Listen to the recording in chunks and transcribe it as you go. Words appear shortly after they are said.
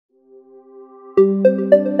Hi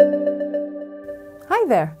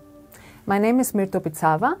there! My name is Mirto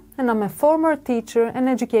Pitsava and I'm a former teacher and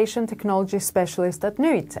education technology specialist at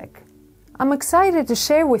NUITEQ. I'm excited to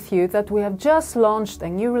share with you that we have just launched a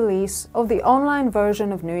new release of the online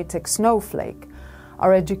version of NUITEQ Snowflake,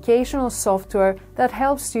 our educational software that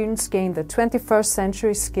helps students gain the 21st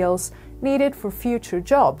century skills needed for future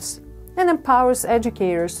jobs and empowers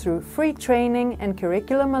educators through free training and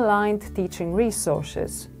curriculum-aligned teaching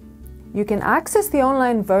resources. You can access the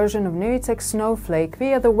online version of NUITEQ Snowflake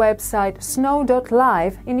via the website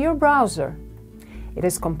snow.live in your browser. It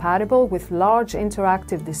is compatible with large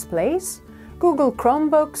interactive displays, Google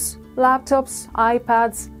Chromebooks, laptops,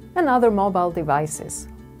 iPads, and other mobile devices.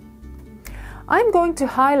 I'm going to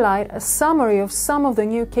highlight a summary of some of the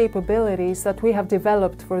new capabilities that we have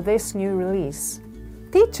developed for this new release.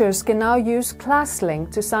 Teachers can now use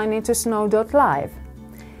Classlink to sign into snow.live.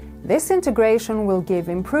 This integration will give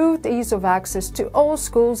improved ease of access to all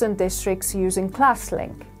schools and districts using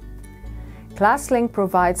Classlink. Classlink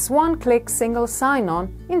provides one-click single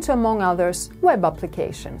sign-on into, among others, web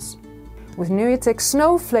applications. With NUITEQ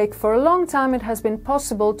Snowflake, for a long time it has been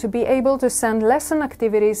possible to be able to send lesson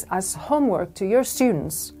activities as homework to your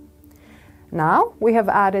students. Now we have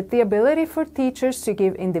added the ability for teachers to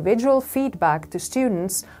give individual feedback to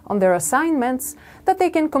students on their assignments that they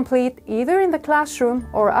can complete either in the classroom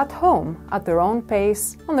or at home at their own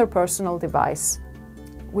pace on their personal device.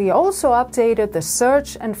 We also updated the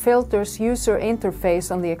Search and Filters user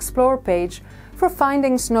interface on the Explore page for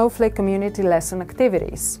finding Snowflake community lesson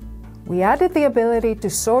activities. We added the ability to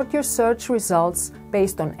sort your search results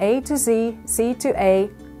based on A to Z, Z to A,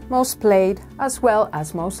 most played, as well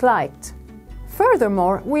as most liked.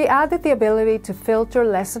 Furthermore, we added the ability to filter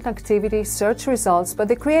lesson activity search results by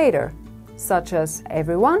the creator, such as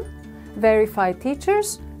everyone, verified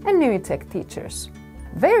teachers, and NUITEQ teachers.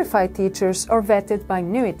 Verified teachers are vetted by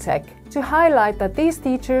NUITEQ to highlight that these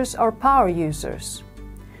teachers are power users.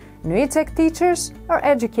 NUITEQ teachers are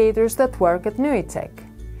educators that work at NUITEQ.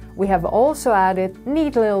 We have also added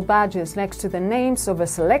neat little badges next to the names of a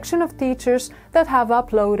selection of teachers that have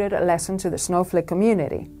uploaded a lesson to the Snowflake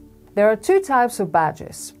community. There are two types of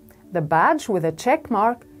badges. The badge with a check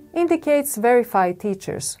mark indicates verified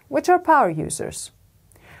teachers, which are power users.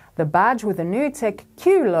 The badge with a NUITEQ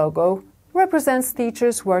Q logo represents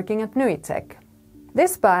teachers working at NUITEQ.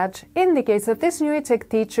 This badge indicates that this NUITEQ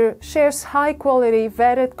teacher shares high-quality,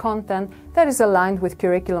 vetted content that is aligned with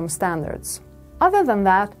curriculum standards. Other than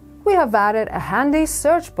that, we have added a handy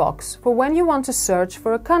search box for when you want to search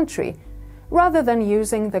for a country, rather than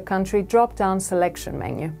using the country drop-down selection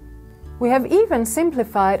menu. We have even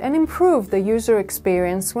simplified and improved the user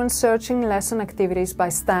experience when searching lesson activities by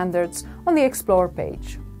standards on the Explore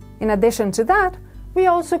page. In addition to that, we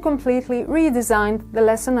also completely redesigned the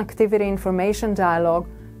lesson activity information dialog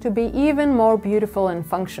to be even more beautiful and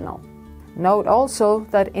functional. Note also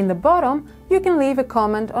that in the bottom you can leave a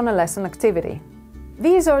comment on a lesson activity.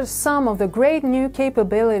 These are some of the great new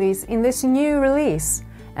capabilities in this new release,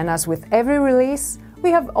 and as with every release,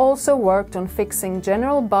 we have also worked on fixing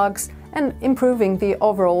general bugs and improving the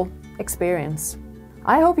overall experience.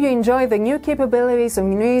 I hope you enjoy the new capabilities of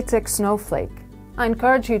NUITEQ Snowflake. I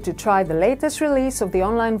encourage you to try the latest release of the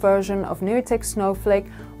online version of NUITEQ Snowflake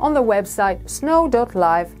on the website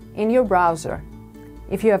snow.live in your browser.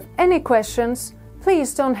 If you have any questions,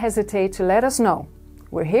 please don't hesitate to let us know.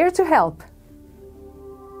 We're here to help.